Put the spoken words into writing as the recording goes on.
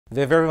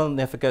Vibrio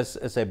vulnificus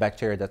is a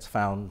bacteria that's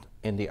found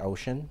in the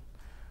ocean.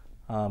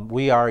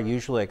 We are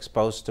usually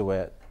exposed to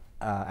it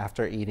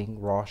after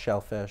eating raw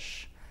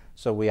shellfish,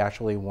 so we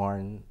actually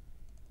warn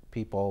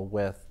people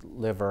with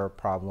liver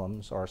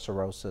problems or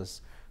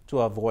cirrhosis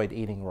to avoid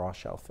eating raw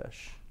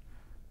shellfish.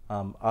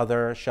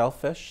 Other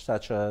shellfish,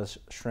 such as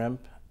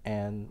shrimp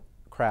and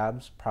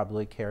crabs,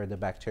 probably carry the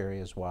bacteria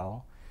as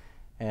well.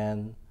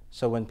 And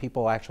so when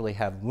people actually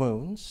have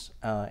wounds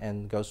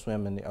and go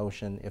swim in the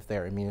ocean, if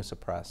they're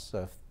immunosuppressed,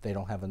 so if they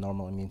don't have a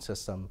normal immune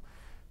system,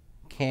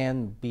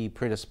 can be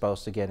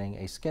predisposed to getting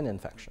a skin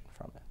infection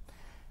from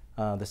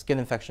it. The skin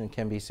infection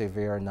can be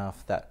severe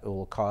enough that it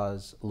will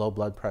cause low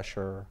blood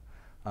pressure,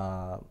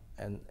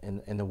 and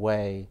in a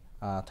way,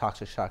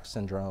 toxic shock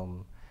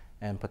syndrome,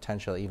 and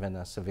potentially even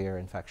a severe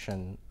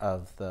infection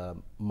of the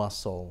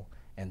muscle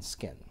and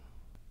skin.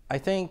 I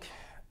think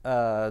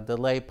the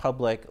lay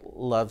public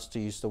loves to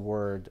use the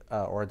word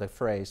or the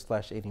phrase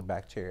flesh-eating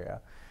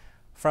bacteria.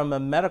 From a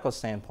medical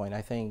standpoint,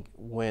 I think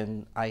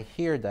when I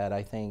hear that,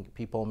 I think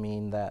people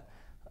mean that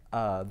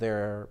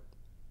their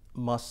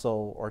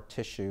muscle or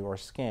tissue or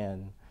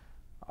skin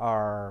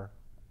are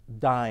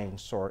dying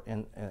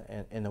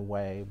in a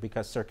way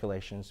because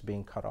circulation is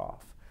being cut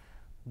off.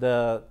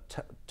 The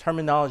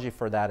terminology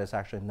for that is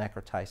actually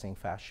necrotizing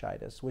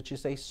fasciitis, which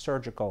is a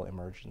surgical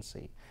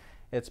emergency.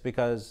 It's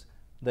because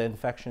the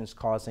infection is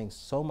causing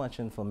so much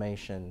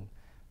inflammation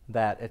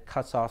that it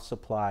cuts off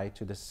supply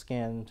to the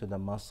skin, to the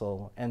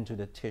muscle, and to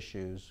the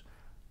tissues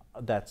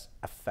that's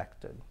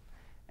affected.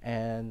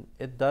 And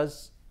it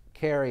does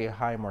carry a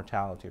high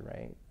mortality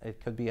rate. It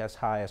could be as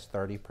high as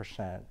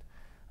 30%,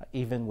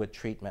 even with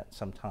treatment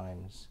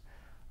sometimes.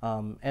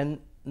 And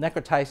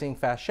necrotizing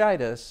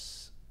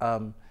fasciitis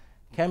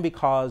can be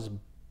caused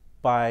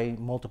by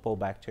multiple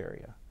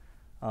bacteria.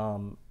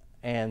 And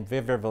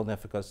Vibrio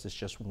vulnificus is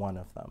just one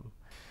of them.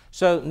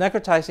 So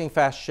necrotizing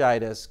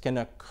fasciitis can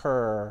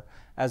occur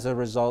as a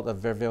result of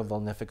Vibrio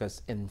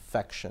vulnificus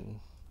infection,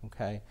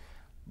 okay?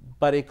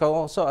 But it can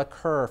also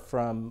occur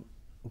from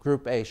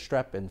group A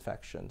strep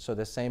infection, so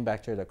the same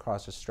bacteria that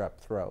causes strep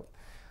throat.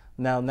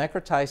 Now,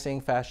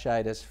 necrotizing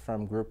fasciitis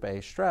from group A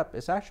strep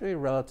is actually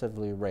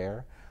relatively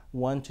rare,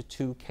 1 to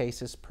 2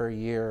 cases per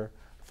year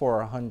for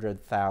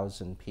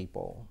 100,000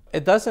 people.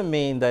 It doesn't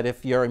mean that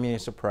if you're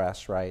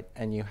immunosuppressed, right,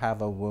 and you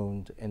have a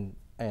wound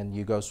and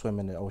you go swim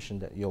in the ocean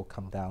that you'll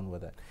come down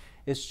with it.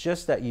 It's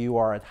just that you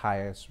are at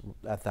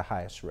the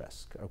highest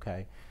risk,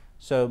 okay?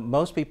 So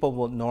most people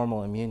with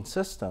normal immune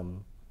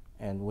system,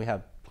 and we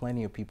have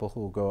plenty of people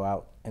who go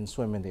out and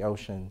swim in the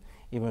ocean,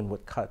 even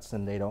with cuts,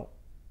 and they don't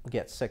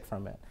get sick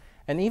from it.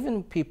 And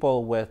even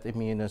people with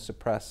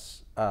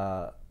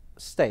immunosuppressed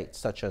states,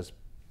 such as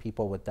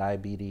people with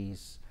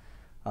diabetes,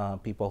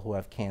 people who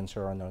have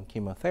cancer or on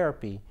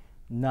chemotherapy,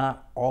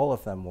 not all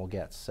of them will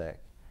get sick,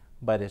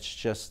 but it's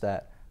just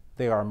that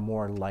they are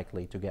more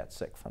likely to get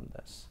sick from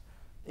this.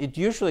 It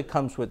usually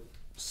comes with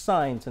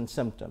signs and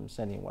symptoms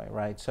anyway,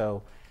 right?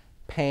 So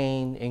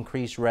pain,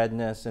 increased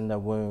redness in the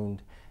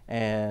wound,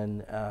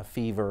 and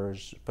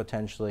fevers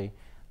potentially.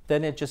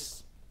 Then it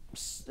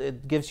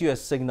gives you a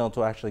signal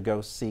to actually go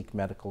seek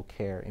medical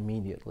care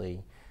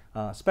immediately,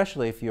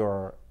 especially if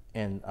you're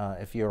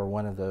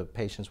one of the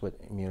patients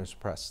with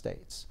immunosuppressed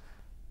states.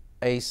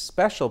 A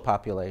special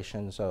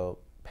population, so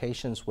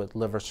patients with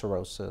liver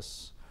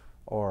cirrhosis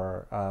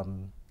or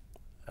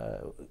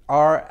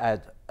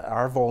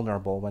are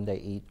vulnerable when they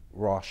eat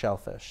raw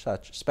shellfish,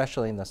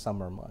 especially in the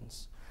summer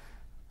months,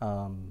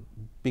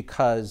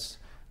 because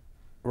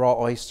raw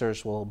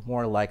oysters will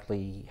more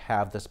likely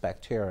have this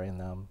bacteria in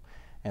them,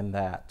 and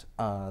that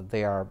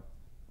they are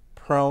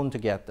prone to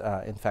get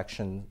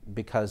infection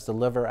because the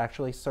liver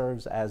actually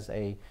serves as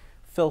a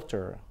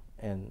filter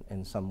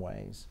in some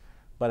ways.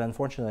 But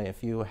unfortunately,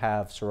 if you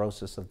have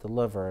cirrhosis of the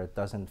liver, it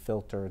doesn't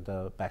filter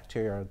the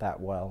bacteria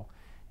that well,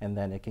 and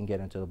then it can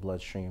get into the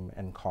bloodstream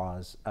and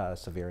cause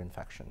severe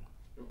infection.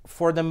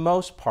 For the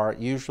most part,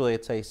 usually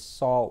it's a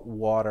salt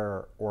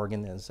water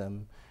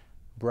organism,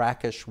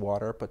 brackish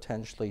water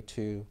potentially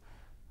too,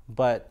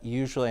 but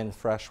usually in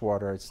fresh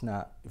water it's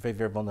not.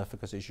 Vibrio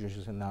vulnificus is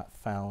usually not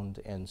found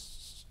in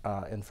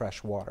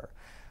fresh water.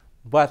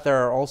 But there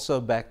are also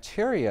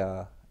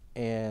bacteria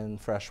in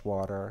fresh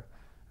water,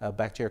 a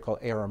bacteria called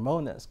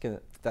Aeromonas,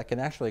 that can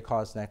actually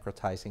cause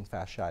necrotizing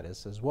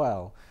fasciitis as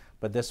well,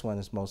 but this one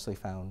is mostly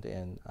found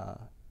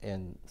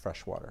in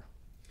fresh water.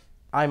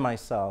 I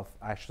myself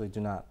actually do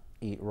not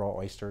eat raw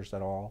oysters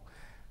at all.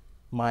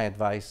 My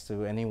advice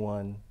to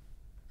anyone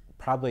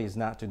probably is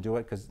not to do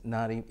it, because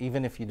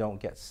even if you don't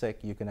get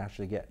sick, you can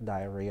actually get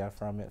diarrhea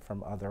from it,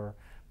 from other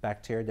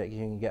bacteria that you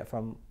can get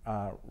from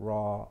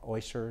raw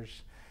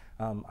oysters.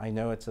 I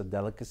know it's a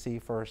delicacy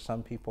for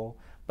some people,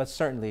 but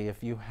certainly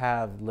if you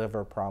have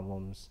liver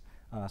problems,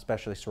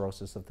 especially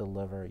cirrhosis of the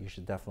liver, you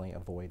should definitely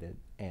avoid it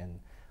and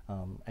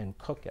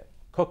cook it.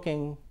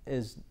 Cooking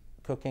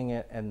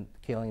it and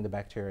killing the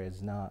bacteria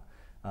is not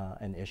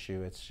an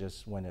issue. It's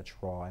just when it's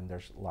raw and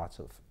there's lots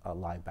of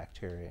live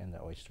bacteria in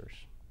the oysters.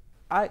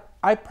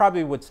 I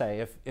probably would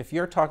say if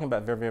you're talking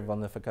about Vibrio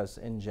vulnificus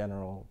in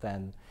general,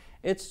 then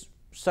it's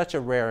such a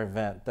rare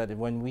event that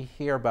when we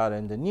hear about it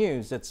in the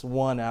news, it's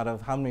one out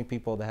of how many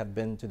people that have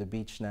been to the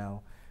beach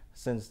now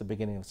since the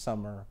beginning of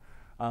summer.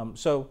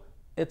 So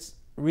it's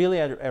really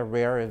a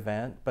rare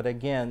event, but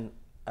again,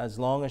 as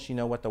long as you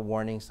know what the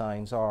warning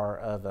signs are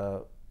of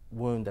a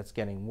wound that's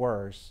getting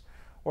worse,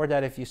 or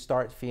that if you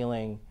start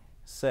feeling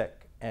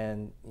sick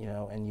and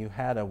you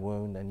had a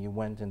wound and you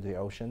went into the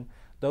ocean,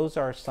 those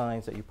are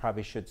signs that you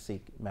probably should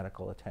seek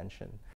medical attention.